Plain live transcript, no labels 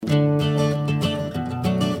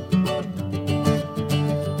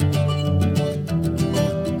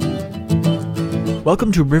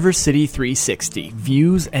Welcome to River City 360,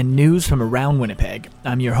 views and news from around Winnipeg.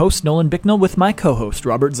 I'm your host, Nolan Bicknell, with my co-host,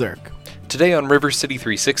 Robert Zirk. Today on River City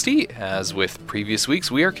 360, as with previous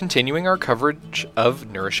weeks, we are continuing our coverage of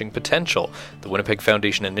Nourishing Potential, the Winnipeg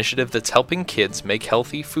Foundation initiative that's helping kids make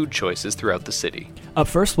healthy food choices throughout the city. Up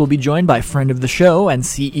first, we'll be joined by friend of the show and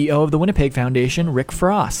CEO of the Winnipeg Foundation, Rick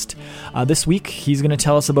Frost. This week, he's going to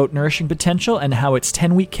tell us about Nourishing Potential and how its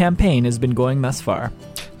 10-week campaign has been going thus far.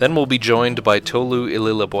 Then we'll be joined by Tolu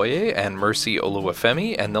Ililaboye and Mercy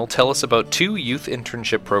Oluwafemi, and they'll tell us about two youth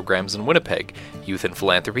internship programs in Winnipeg, Youth in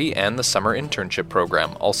Philanthropy and the Summer Internship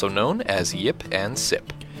Program, also known as YIP and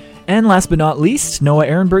SIP. And last but not least, Noah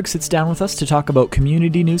Ehrenberg sits down with us to talk about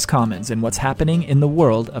Community News Commons and what's happening in the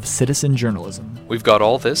world of citizen journalism. We've got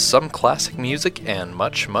all this, some classic music, and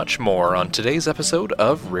much, much more on today's episode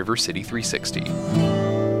of River City 360.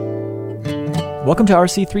 Welcome to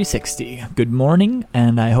RC 360. Good morning,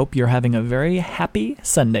 and I hope you're having a very happy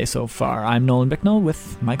Sunday so far. I'm Nolan Bicknell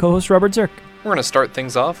with my co-host Robert Zirk. We're going to start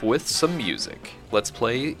things off with some music. Let's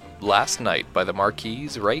play Last Night by the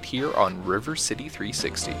Marquees right here on River City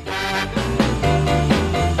 360.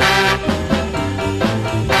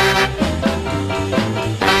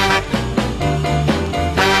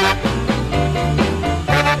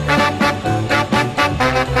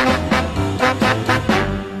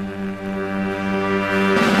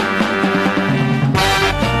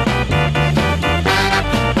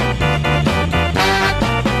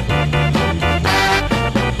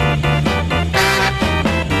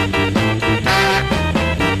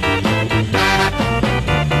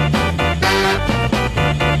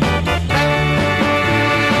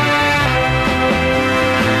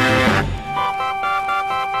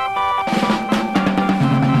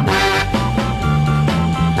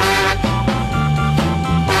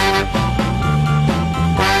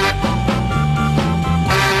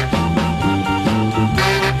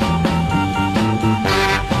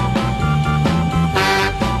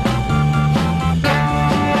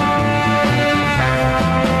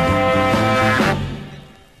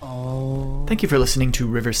 Thank you for listening to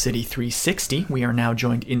River City 360. We are now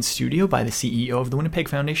joined in studio by the CEO of the Winnipeg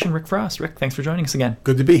Foundation, Rick Frost. Rick, thanks for joining us again.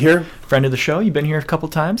 Good to be here. Friend of the show. You've been here a couple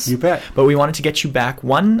times. You bet. But we wanted to get you back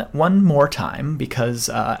one more time because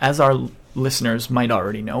as our listeners might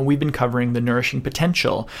already know, we've been covering the Nourishing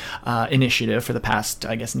Potential initiative for the past,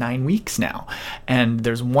 9 weeks now. And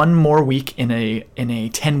there's one more week in a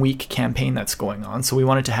 10-week campaign that's going on. So we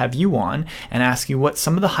wanted to have you on and ask you what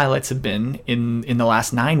some of the highlights have been in the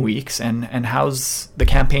last 9 weeks and how's the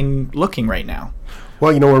campaign looking right now.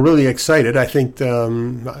 Well, we're really excited. I think,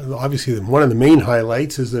 obviously, one of the main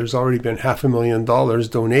highlights is there's already been $500,000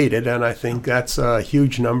 donated, and I think that's a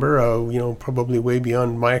huge number, probably way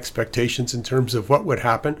beyond my expectations in terms of what would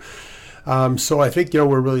happen. So I think,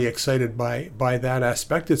 we're really excited by that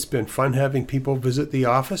aspect. It's been fun having people visit the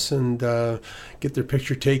office and get their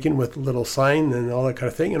picture taken with a little sign and all that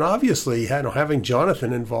kind of thing. And obviously, having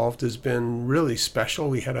Jonathan involved has been really special.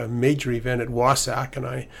 We had a major event at Wasac,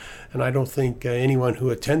 and I don't think anyone who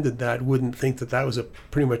attended that wouldn't think that was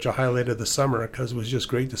pretty much a highlight of the summer, because it was just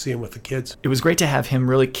great to see him with the kids. It was great to have him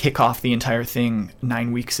really kick off the entire thing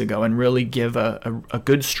 9 weeks ago and really give a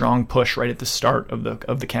good, strong push right at the start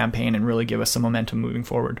of the campaign and really give us some momentum moving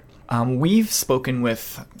forward. We've spoken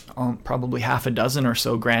with probably half a dozen or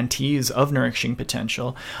so grantees of Nourishing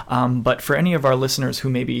Potential, but for any of our listeners who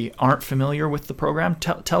maybe aren't familiar with the program,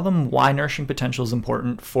 tell them why Nourishing Potential is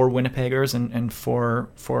important for Winnipeggers and for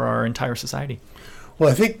our entire society. Well,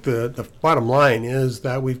 I think the bottom line is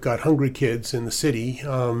that we've got hungry kids in the city,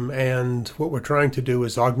 and what we're trying to do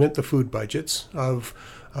is augment the food budgets of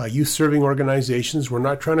youth-serving organizations. We're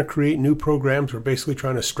not trying to create new programs. We're basically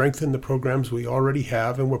trying to strengthen the programs we already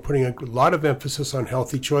have, and we're putting a lot of emphasis on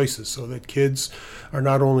healthy choices so that kids are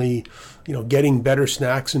not only getting better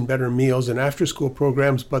snacks and better meals and after-school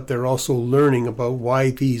programs, but they're also learning about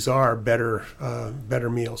why these are better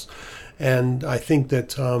meals. And I think that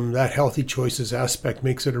that healthy choices aspect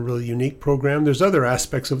makes it a really unique program. There's other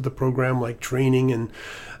aspects of the program like training and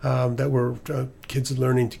that were kids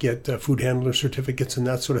learning to get food handler certificates and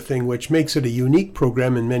that sort of thing, which makes it a unique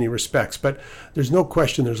program in many respects. But there's no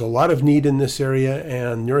question there's a lot of need in this area,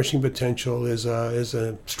 and Nourishing Potential is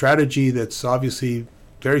a strategy that's obviously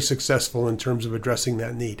very successful in terms of addressing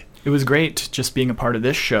that need. It was great just being a part of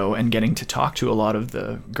this show and getting to talk to a lot of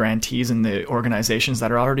the grantees and the organizations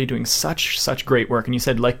that are already doing such great work. And you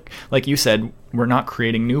said, like you said, we're not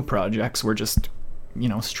creating new projects. We're just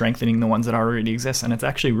strengthening the ones that already exist. And it's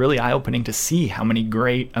actually really eye-opening to see how many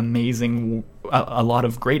great, amazing a lot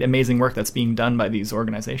of great, amazing work that's being done by these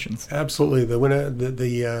organizations. Absolutely.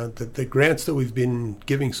 The grants that we've been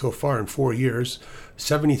giving so far in 4 years,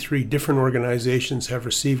 73 different organizations have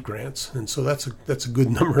received grants, and so that's a good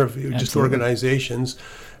number of just Absolutely. organizations.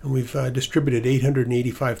 And we've distributed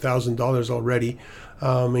 $885,000 already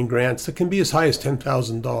in grants that can be as high as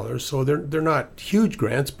 $10,000. So they're not huge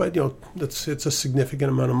grants, but it's a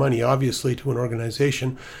significant amount of money, obviously, to an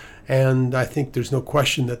organization. And I think there's no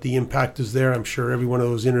question that the impact is there. I'm sure every one of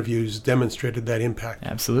those interviews demonstrated that impact.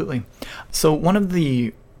 Absolutely. So one of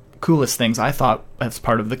the coolest things I thought as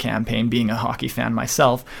part of the campaign, being a hockey fan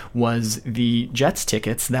myself, was the Jets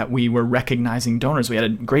tickets that we were recognizing donors. We had a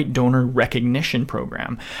great donor recognition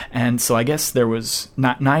program. And so I guess there was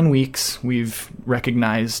 9 weeks, we've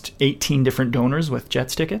recognized 18 different donors with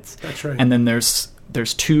Jets tickets. That's right. And then there's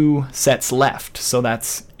 2 sets left. So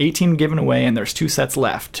that's 18 given away, and there's 2 sets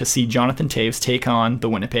left to see Jonathan Toews take on the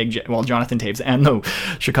Jonathan Toews and the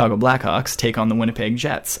Chicago Blackhawks take on the Winnipeg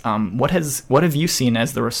Jets. What have you seen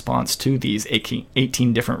as the response to these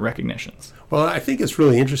 18 different recognitions? Well, I think it's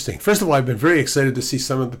really interesting. First of all, I've been very excited to see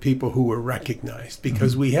some of the people who were recognized,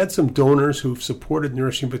 because we had some donors who've supported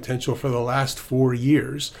Nourishing Potential for the last 4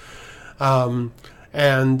 years. And,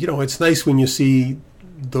 it's nice when you see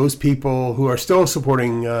those people who are still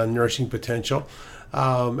supporting Nourishing Potential,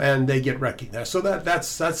 and they get recognized. So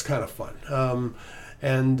that's kind of fun.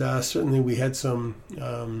 And certainly we had some,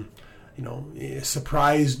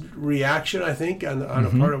 surprised reaction, I think, on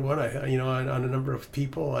a part of one. On a number of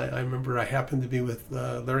people. I remember I happened to be with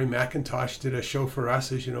Larry McIntosh, did a show for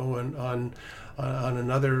us, as you know, on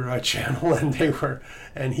another channel,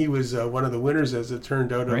 and he was one of the winners, as it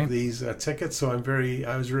turned out, Right. of these tickets. So I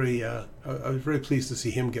was very pleased to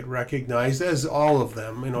see him get recognized, as all of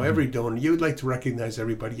them. Every donor, you would like to recognize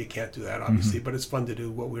everybody. You can't do that, obviously, but it's fun to do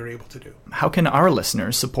what we were able to do. How can our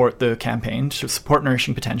listeners support the campaign to support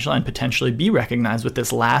Nourishing Potential and potentially be recognized with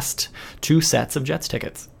this last 2 sets of Jets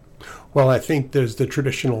tickets? Well, I think there's the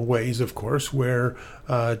traditional ways, of course, where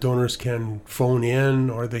donors can phone in,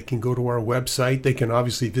 or they can go to our website. They can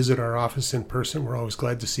obviously visit our office in person. We're always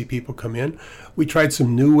glad to see people come in. We tried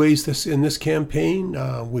some new ways in this campaign.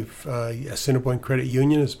 Assiniboine Credit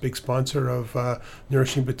Union is a big sponsor of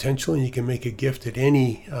Nourishing Potential, and you can make a gift at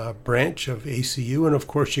any branch of ACU. And of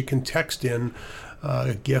course, you can text in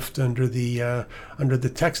a gift under the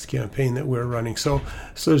text campaign that we're running. So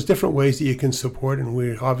there's different ways that you can support, and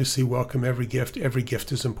we obviously welcome every gift. Every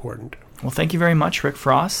gift is important. Well, thank you very much, Rick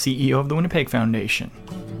Frost, CEO of the Winnipeg Foundation.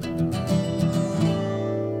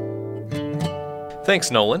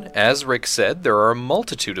 Thanks, Nolan. As Rick said, there are a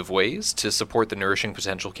multitude of ways to support the Nourishing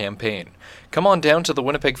Potential campaign. Come on down to the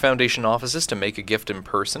Winnipeg Foundation offices to make a gift in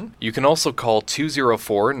person. You can also call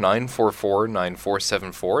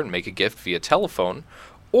 204-944-9474 and make a gift via telephone.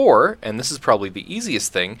 Or, and this is probably the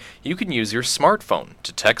easiest thing, you can use your smartphone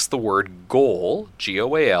to text the word GOAL,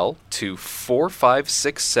 G-O-A-L, to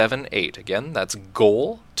 45678. Again, that's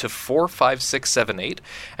GOAL to 45678,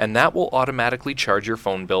 and that will automatically charge your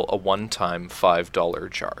phone bill a one-time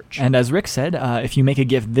 $5 charge. And as Rick said, if you make a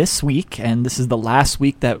gift this week, and this is the last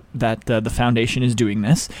week that the foundation is doing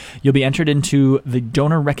this, you'll be entered into the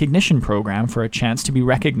donor recognition program for a chance to be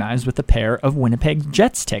recognized with a pair of Winnipeg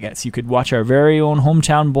Jets tickets. You could watch our very own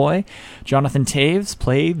hometown boy, Jonathan Toews,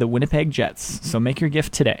 play the Winnipeg Jets. So make your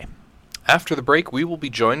gift today. After the break, we will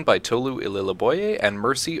be joined by Tolu Ililaboye and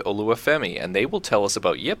Mercy Oluwafemi, and they will tell us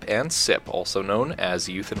about YIP and SIP, also known as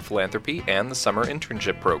Youth in Philanthropy and the Summer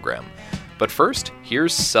Internship Program. But first,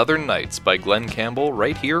 here's Southern Nights by Glenn Campbell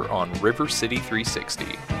right here on River City 360.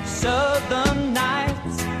 Southern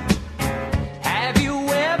Nights, have you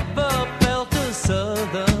ever felt a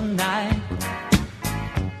southern night?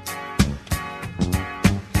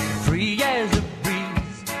 Free as a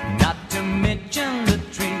breeze, not to mention the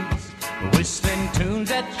trees, whistling tunes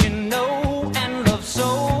that you know and love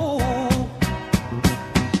so.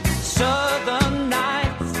 Southern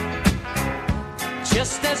nights,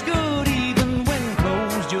 just as good even when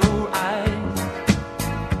closed your eyes.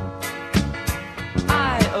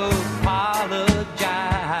 I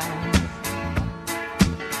apologize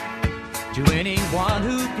to anyone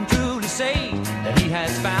who can truly say that he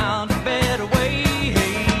has found a better way.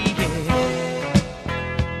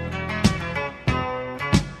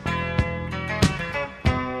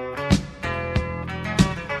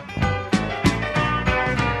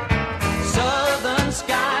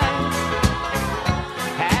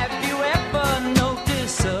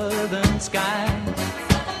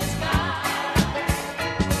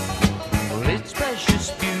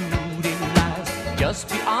 Just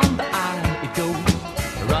beyond the eye it goes,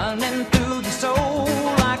 running through the soul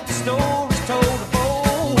like the stories told of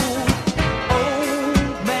old. Oh,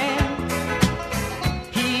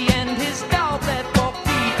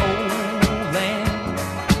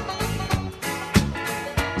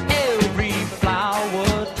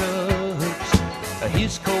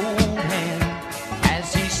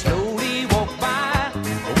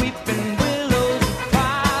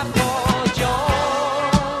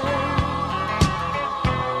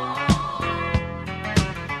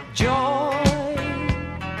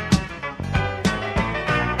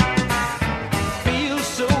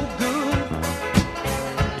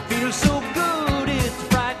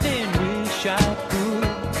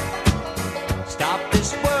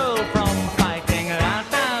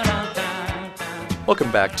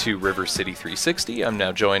 Welcome back to River City 360. I'm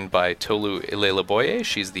now joined by Tolu Ilelaboye.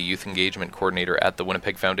 She's the Youth Engagement Coordinator at the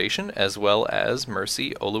Winnipeg Foundation, as well as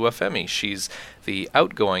Mercy Oluwafemi. She's the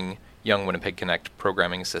outgoing Young Winnipeg Connect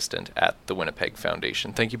Programming Assistant at the Winnipeg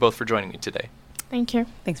Foundation. Thank you both for joining me today. Thank you.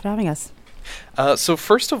 Thanks for having us. So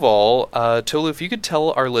first of all, Tolu, if you could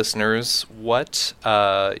tell our listeners what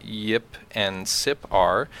YIP and SIP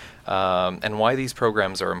are and why these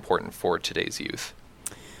programs are important for today's youth.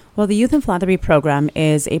 Well, the Youth and Philanthropy Program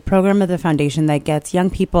is a program of the Foundation that gets young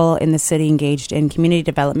people in the city engaged in community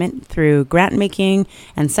development through grant making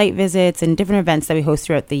and site visits and different events that we host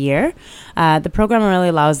throughout the year. The program really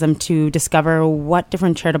allows them to discover what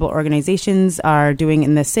different charitable organizations are doing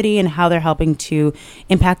in the city and how they're helping to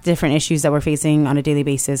impact different issues that we're facing on a daily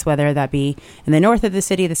basis, whether that be in the north of the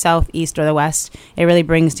city, the south, east, or the west. It really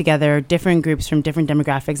brings together different groups from different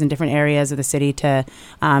demographics and different areas of the city to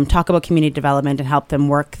talk about community development and help them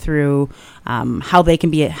work through how they can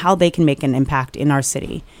make an impact in our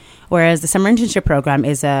city. Whereas the Summer Internship Program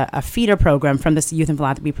is a feeder program from this Youth and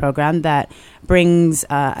Philanthropy Program that brings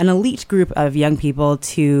an elite group of young people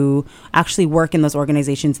to actually work in those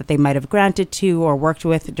organizations that they might have granted to or worked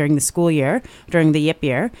with during the school year, during the YIP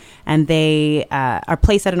year. And they are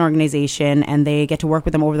placed at an organization and they get to work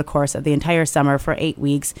with them over the course of the entire summer for 8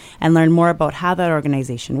 weeks and learn more about how that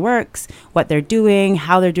organization works, what they're doing,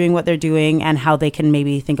 how they're doing what they're doing, and how they can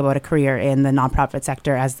maybe think about a career in the nonprofit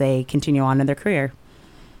sector as they continue on in their career.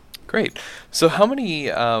 Great. So how many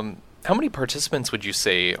participants would you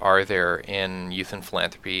say are there in Youth and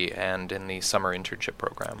Philanthropy and in the Summer Internship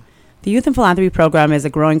Program? The Youth and Philanthropy Program is a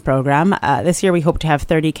growing program. This year we hope to have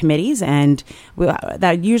 30 committees, and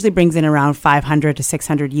that usually brings in around 500 to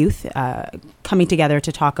 600 youth coming together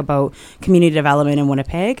to talk about community development in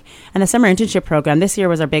Winnipeg. And the Summer Internship Program, this year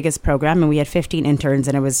was our biggest program, and we had 15 interns,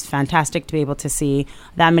 and it was fantastic to be able to see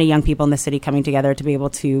that many young people in the city coming together to be able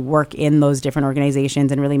to work in those different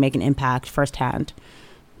organizations and really make an impact firsthand.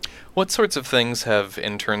 What sorts of things have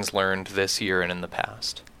interns learned this year and in the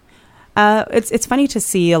past? It's funny to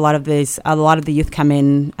see a lot of the youth come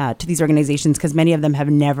in to these organizations because many of them have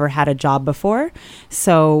never had a job before.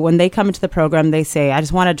 So when they come into the program, they say, "I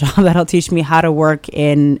just want a job that'll teach me how to work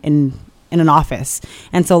in an office."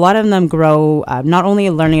 And so a lot of them grow not only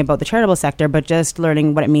learning about the charitable sector, but just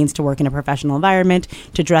learning what it means to work in a professional environment,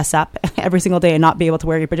 to dress up every single day and not be able to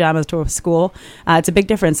wear your pajamas to school. It's a big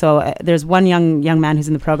difference. So there's one young man who's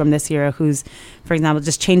in the program this year who's, for example,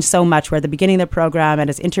 just changed so much, where at the beginning of the program, at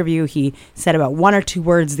his interview, he said about 1 or 2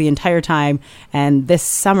 words the entire time. And this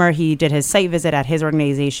summer, he did his site visit at his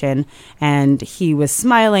organization, and he was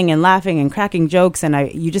smiling and laughing and cracking jokes.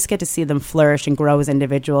 And you just get to see them flourish and grow as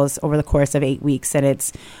individuals over the course of 8 weeks. And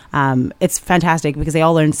it's fantastic because they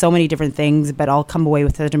all learn so many different things, but all come away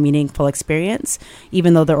with such a meaningful experience,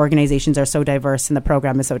 even though their organizations are so diverse and the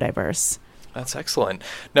program is so diverse. That's excellent.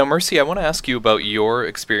 Now, Mercy, I want to ask you about your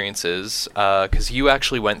experiences because you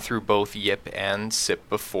actually went through both YIP and SIP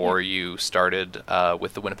before you started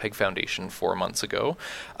with the Winnipeg Foundation 4 months ago.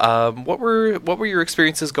 What were your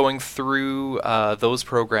experiences going through those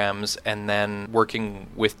programs and then working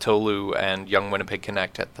with Tolu and Young Winnipeg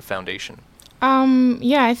Connect at the Foundation?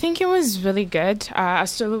 I think it was really good.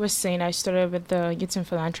 As Tolu was saying, I started with the Youth and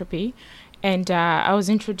Philanthropy. And I was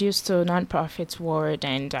introduced to nonprofits world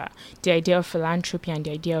and the idea of philanthropy and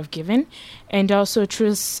the idea of giving. And also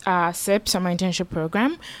through SIP, Summer Internship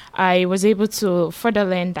Program, I was able to further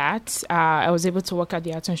learn that. I was able to work at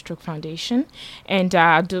the Arts and Stroke Foundation and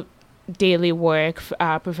do daily work in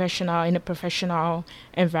a professional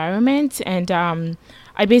environment. And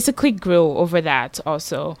I basically grew over that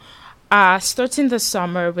also. Starting the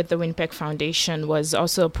summer with the Winnipeg Foundation was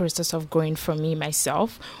also a process of growing for me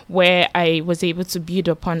myself, where I was able to build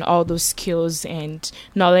upon all those skills and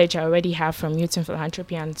knowledge I already have from Youth and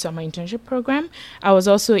Philanthropy and Summer Internship Program. I was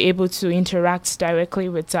also able to interact directly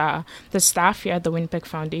with the staff here at the Winnipeg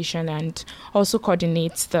Foundation and also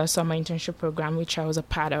coordinate the Summer Internship Program, which I was a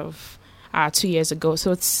part of 2 years ago.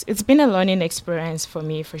 So it's been a learning experience for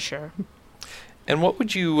me for sure. And what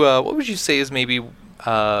would you say is maybe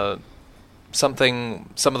some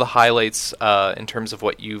of the highlights in terms of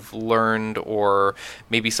what you've learned, or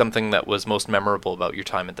maybe something that was most memorable about your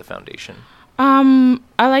time at the Foundation?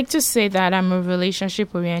 I like to say that I'm a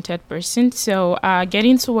relationship-oriented person, so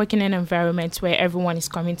getting to work in an environment where everyone is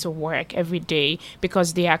coming to work every day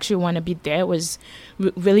because they actually want to be there was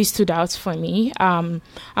really stood out for me.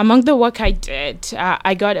 Among the work I did,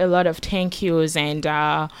 I got a lot of thank yous and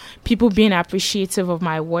people being appreciative of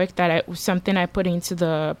my work, that something I put into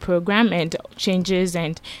the program and changes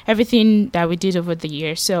and everything that we did over the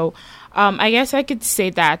years. So I guess I could say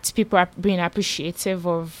that people are being appreciative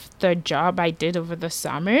of the job I did over the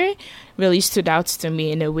summer really stood out to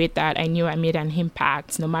me in a way that I knew I made an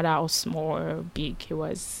impact, no matter how small or big it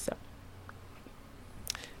was.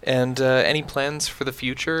 And any plans for the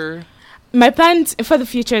future? My plan for the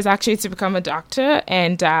future is actually to become a doctor,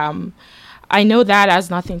 and I know that has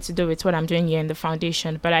nothing to do with what I'm doing here in the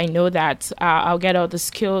foundation, but I know that I'll get all the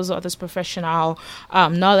skills, all this professional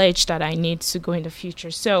knowledge that I need to go in the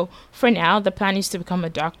future. So for now, the plan is to become a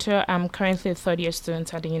doctor. I'm currently a third-year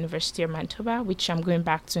student at the University of Manitoba, which I'm going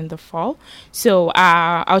back to in the fall. So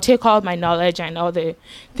I'll take all my knowledge and all the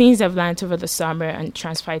things I've learned over the summer and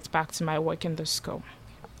transfer it back to my work in the school.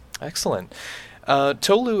 Excellent.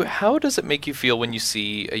 Tolu, how does it make you feel when you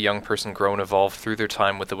see a young person grow and evolve through their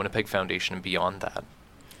time with the Winnipeg Foundation and beyond that?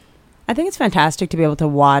 I think it's fantastic to be able to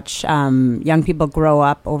watch young people grow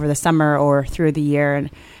up over the summer or through the year, and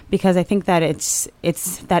because I think that it's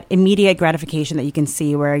that immediate gratification that you can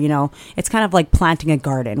see where, you know, it's kind of like planting a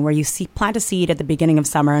garden where you plant a seed at the beginning of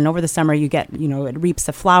summer, and over the summer you get, you know, it reaps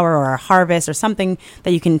a flower or a harvest or something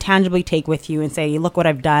that you can tangibly take with you and say, look what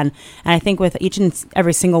I've done. And I think with each and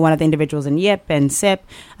every single one of the individuals in YIP and SIP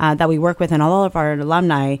that we work with and all of our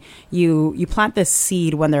alumni, you plant this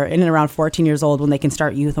seed when they're in and around 14 years old, when they can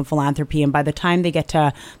start youth and philanthropy. And by the time they get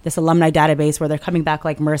to this alumni database where they're coming back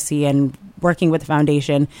like Mercy and working with the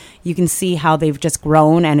foundation, you can see how they've just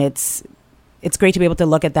grown, and it's great to be able to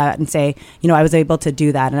look at that and say, you know, I was able to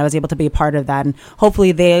do that and I was able to be a part of that, and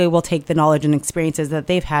hopefully they will take the knowledge and experiences that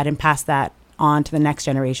they've had and pass that on to the next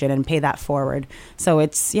generation and pay that forward. So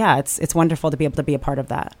it's wonderful to be able to be a part of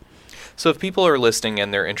that. So if people are listening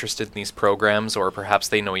and they're interested in these programs, or perhaps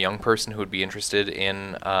they know a young person who would be interested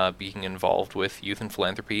in being involved with youth and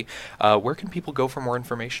philanthropy, where can people go for more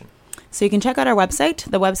information? So you can check out our website.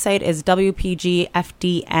 The website is wpgfdnyip.org.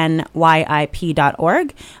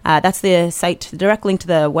 That's the site, direct link to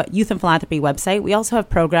the Youth and Philanthropy website. We also have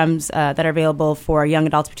programs that are available for young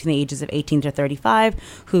adults between the ages of 18 to 35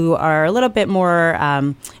 who are a little bit more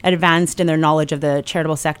advanced in their knowledge of the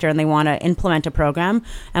charitable sector, and they want to implement a program.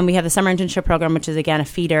 And we have the Summer Internship program, which is, again, a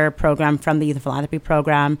feeder program from the Youth and Philanthropy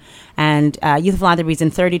program. And Youth and Philanthropy is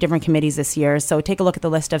in 30 different committees this year. So take a look at the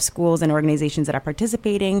list of schools and organizations that are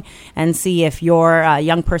participating and see if you're a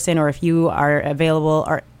young person or if you are available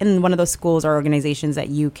or in one of those schools or organizations that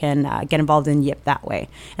you can get involved in YIP that way.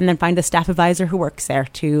 And then find a staff advisor who works there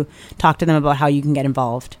to talk to them about how you can get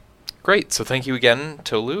involved. Great. So thank you again,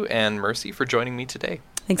 Tolu and Mercy, for joining me today.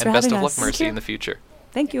 Thanks for having us. And best of luck, Mercy, in the future.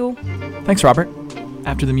 Thank you. Thanks, Robert.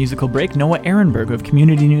 After the musical break, Noah Ehrenberg of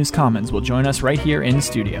Community News Commons will join us right here in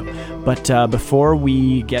studio. But before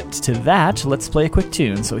we get to that, let's play a quick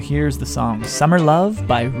tune. So here's the song Summer Love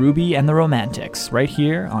by Ruby and the Romantics, right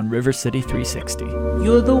here on River City 360.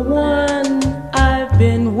 You're the one I've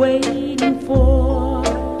been waiting for.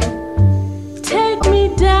 Take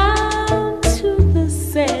me down to the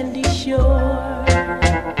sandy shore.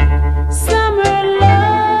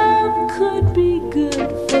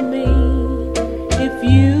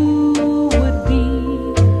 You would be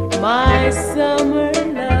my summer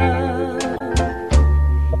love.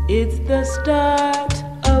 It's the start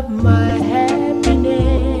of my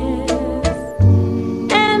happiness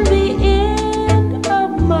and the end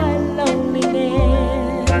of my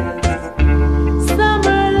loneliness.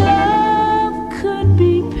 Summer love could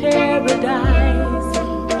be paradise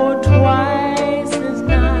or twice as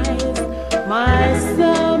nice. My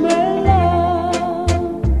summer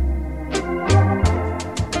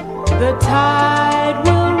the tide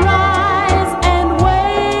will rise and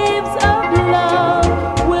waves of love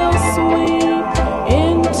will sweep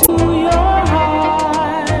into your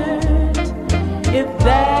heart. If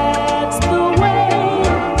that's the way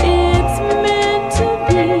it's meant to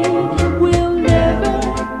be, we'll never,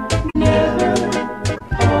 never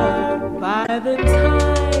part. By the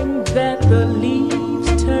time that the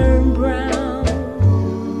leaves turn brown,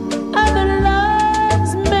 other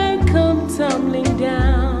loves may come tumbling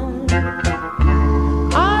down.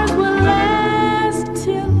 Ours will last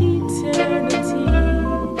till eternity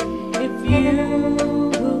if you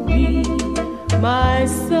will be my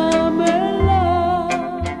summer love.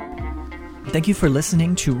 Thank you for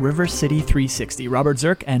listening to River City 360. Robert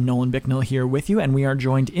Zirk and Nolan Bicknell here with you, and we are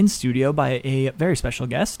joined in studio by a very special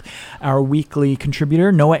guest, our weekly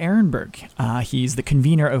contributor, Noah Ehrenberg. He's the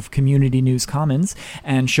convener of Community News Commons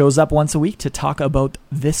and shows up once a week to talk about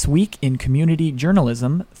this week in community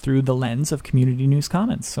journalism through the lens of Community News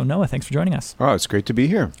Commons. So Noah, thanks for joining us. Oh, it's great to be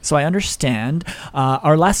here. So I understand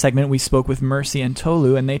our last segment we spoke with Mercy and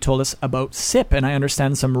Tolu, and they told us about SIP, and I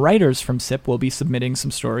understand some writers from SIP will be submitting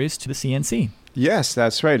some stories to the CNC. Yes,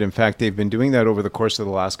 that's right. In fact, they've been doing that over the course of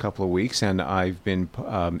the last couple of weeks, and I've been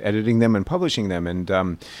editing them and publishing them. And,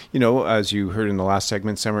 as you heard in the last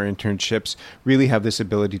segment, summer internships really have this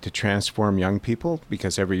ability to transform young people,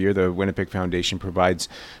 because every year the Winnipeg Foundation provides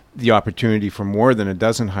the opportunity for more than a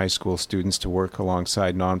dozen high school students to work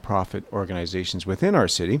alongside nonprofit organizations within our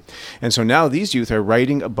city. And so now these youth are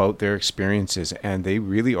writing about their experiences, and they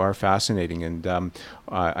really are fascinating. And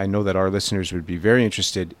I know that our listeners would be very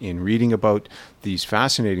interested in reading about these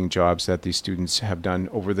fascinating jobs that these students have done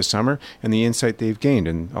over the summer and the insight they've gained.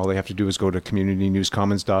 And all they have to do is go to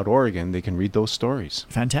communitynewscommons.org and they can read those stories.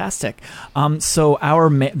 Fantastic. So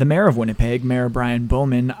the mayor of Winnipeg, Mayor Brian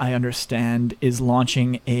Bowman, I understand, is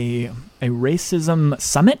launching a racism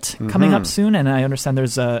summit coming up soon, and I understand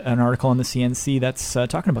there's an article on the CNC that's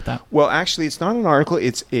talking about that. Well, actually, it's not an article.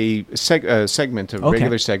 It's a segment,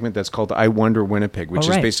 regular segment that's called I Wonder Winnipeg, which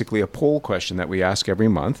is basically a poll question that we ask every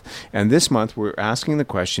month. And this month, we're asking the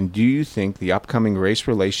question, do you think the upcoming Race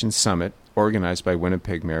Relations Summit organized by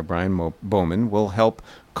Winnipeg Mayor Brian Bowman will help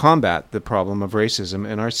combat the problem of racism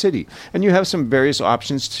in our city? And you have some various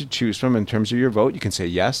options to choose from in terms of your vote. You can say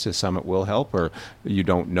yes, the summit will help, or you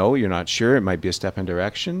don't know, you're not sure, it might be a step in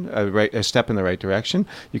a step in the right direction.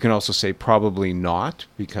 You can also say probably not,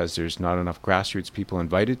 because there's not enough grassroots people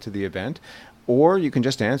invited to the event. Or you can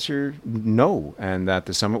just answer no, and that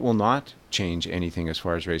the summit will not change anything as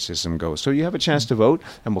far as racism goes. So you have a chance to vote,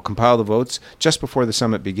 and we'll compile the votes just before the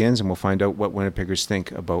summit begins, and we'll find out what Winnipeggers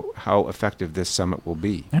think about how effective this summit will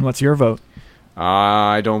be. And what's your vote?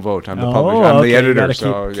 I don't vote. I'm the publisher. I'm the editor.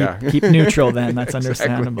 Keep neutral then. That's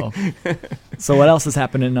understandable. So what else is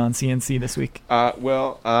happening on CNC this week?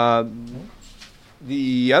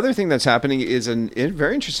 The other thing that's happening is a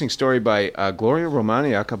very interesting story by Gloria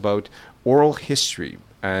Romaniak about oral history.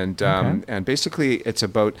 And basically it's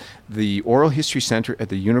about the Oral History Center at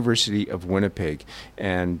the University of Winnipeg.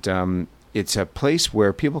 And it's a place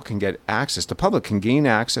where people can get access, the public can gain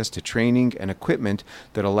access to training and equipment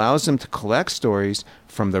that allows them to collect stories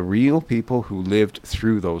from the real people who lived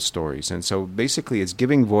through those stories. And so basically it's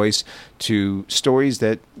giving voice to stories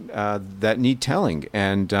that need telling.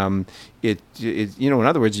 And in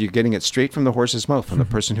other words, you're getting it straight from the horse's mouth, from the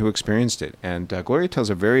person who experienced it. And Gloria tells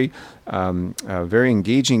a very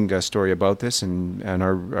engaging story about this, and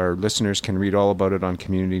our listeners can read all about it on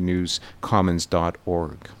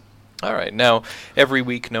communitynewscommons.org. All right. Now, every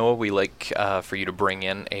week, Noah, we like for you to bring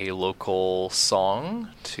in a local song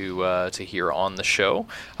to hear on the show.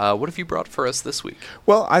 What have you brought for us this week?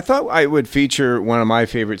 Well, I thought I would feature one of my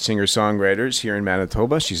favorite singer-songwriters here in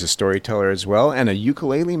Manitoba. She's a storyteller as well, and a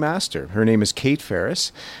ukulele master. Her name is Kate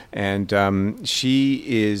Ferris, and she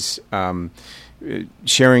is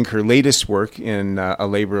sharing her latest work in a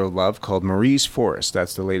labor of love called Marie's Forest.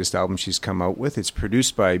 That's the latest album she's come out with. It's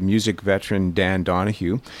produced by music veteran Dan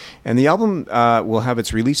Donahue. And the album will have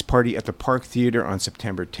its release party at the Park Theatre on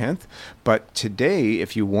September 10th. But today,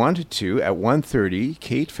 if you wanted to, at 1:30,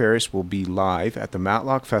 Kate Ferris will be live at the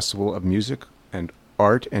Matlock Festival of Music and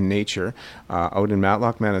Art and Nature out in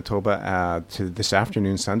Matlock, Manitoba to this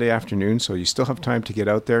afternoon, Sunday afternoon. So you still have time to get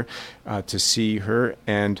out there to see her.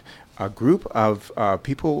 And a group of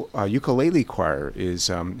people, a ukulele choir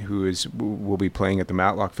will be playing at the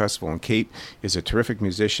Matlock Festival, and Kate is a terrific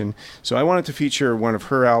musician. So I wanted to feature one of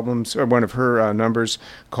her albums, or one of her numbers,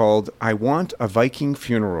 called "I Want a Viking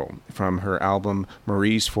Funeral" from her album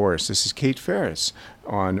Marie's Forest. This is Kate Ferris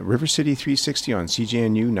on River City 360 on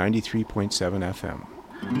CJNU 93.7 FM.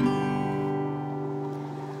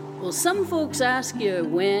 Well, some folks ask you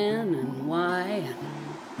when and why and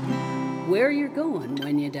where you're going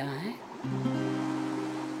when you die.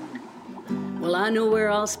 Well, I know where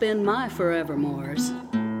I'll spend my forevermores.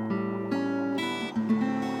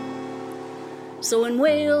 So when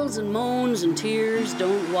wails and moans and tears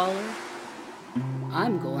don't waller,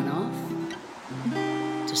 I'm going off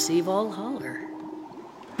to see Valhalla,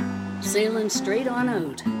 sailing straight on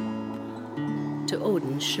out to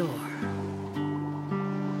Odin's shore.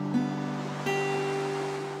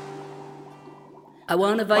 I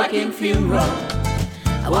want a Viking funeral,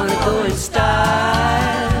 I want to go in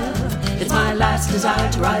style. It's my last desire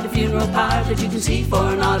to ride a funeral pyre that you can see for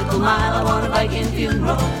a nautical mile. I want a Viking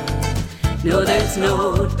funeral, no there's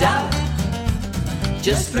no doubt.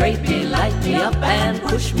 Just drape me, light me up and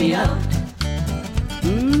push me out.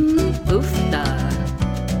 Oof-da.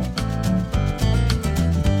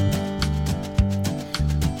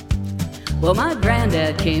 Well, my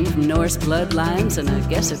granddad came from Norse bloodlines, and I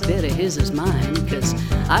guess a bit of his is mine, 'cause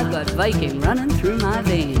I've got Viking running through my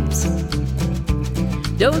veins.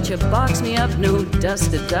 Don't you box me up, no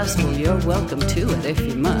dust to dust. Well, you're welcome to it if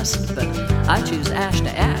you must, but I choose ash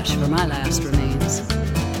to ash for my last remains.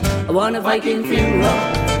 I want a Viking funeral,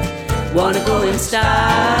 wanna go in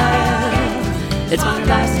style. It's my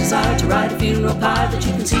last desire to ride a funeral pyre that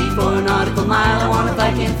you can see for a nautical mile. I want a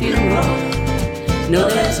Viking funeral, no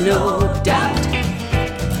there's no doubt.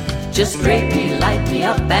 Just drape me, light me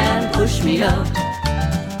up and push me out.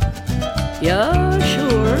 Yeah,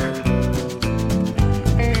 sure.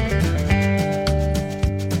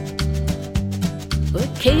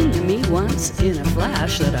 Came to me once in a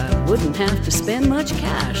flash that I wouldn't have to spend much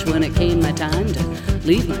cash when it came my time to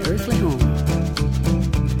leave my earthly home.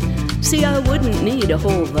 See, I wouldn't need a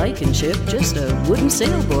whole Viking ship, just a wooden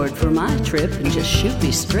sailboard for my trip, and just shoot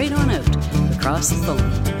me straight on out across the foam.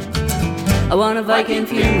 I want a Viking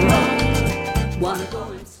funeral. Wanna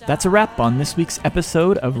go inside. That's a wrap on this week's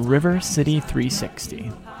episode of River City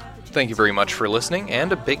 360. Thank you very much for listening,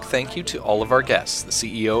 and a big thank you to all of our guests, the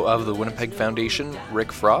CEO of the Winnipeg Foundation,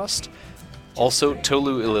 Rick Frost, also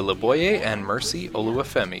Tolu Ililaboye and Mercy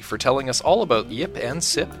Oluwafemi for telling us all about YIP and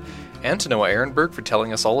SIP, and to Noah Ehrenberg for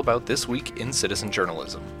telling us all about This Week in Citizen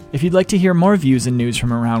Journalism. If you'd like to hear more views and news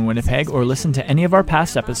from around Winnipeg or listen to any of our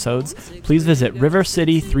past episodes, please visit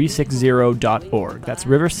rivercity360.org. That's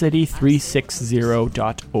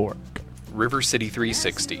rivercity360.org. River City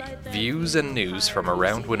 360, Views and News from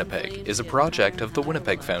Around Winnipeg, is a project of the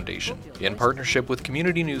Winnipeg Foundation, in partnership with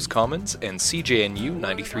Community News Commons and CJNU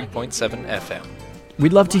 93.7 FM.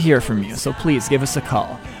 We'd love to hear from you, so please give us a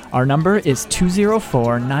call. Our number is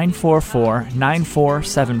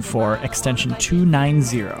 204-944-9474, extension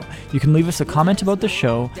 290. You can leave us a comment about the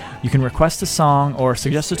show, you can request a song, or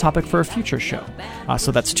suggest a topic for a future show.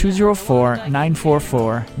 So that's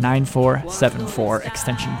 204-944-9474,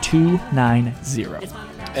 extension 290.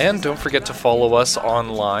 And don't forget to follow us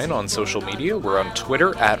online on social media. We're on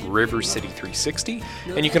Twitter at RiverCity360,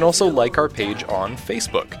 and you can also like our page on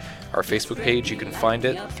Facebook. Our Facebook page, you can find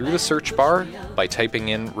it through the search bar by typing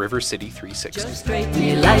in River City 360. Just drape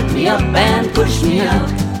me, light me up and push me out.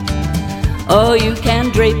 Oh, you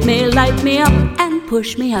can drape me, light me up and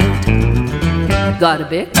push me out. Got a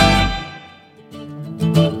Bic?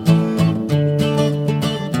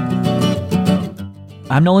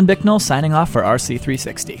 I'm Nolan Bicknell, signing off for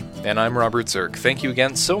RC360. And I'm Robert Zirk. Thank you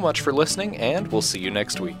again so much for listening, and we'll see you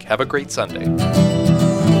next week. Have a great Sunday.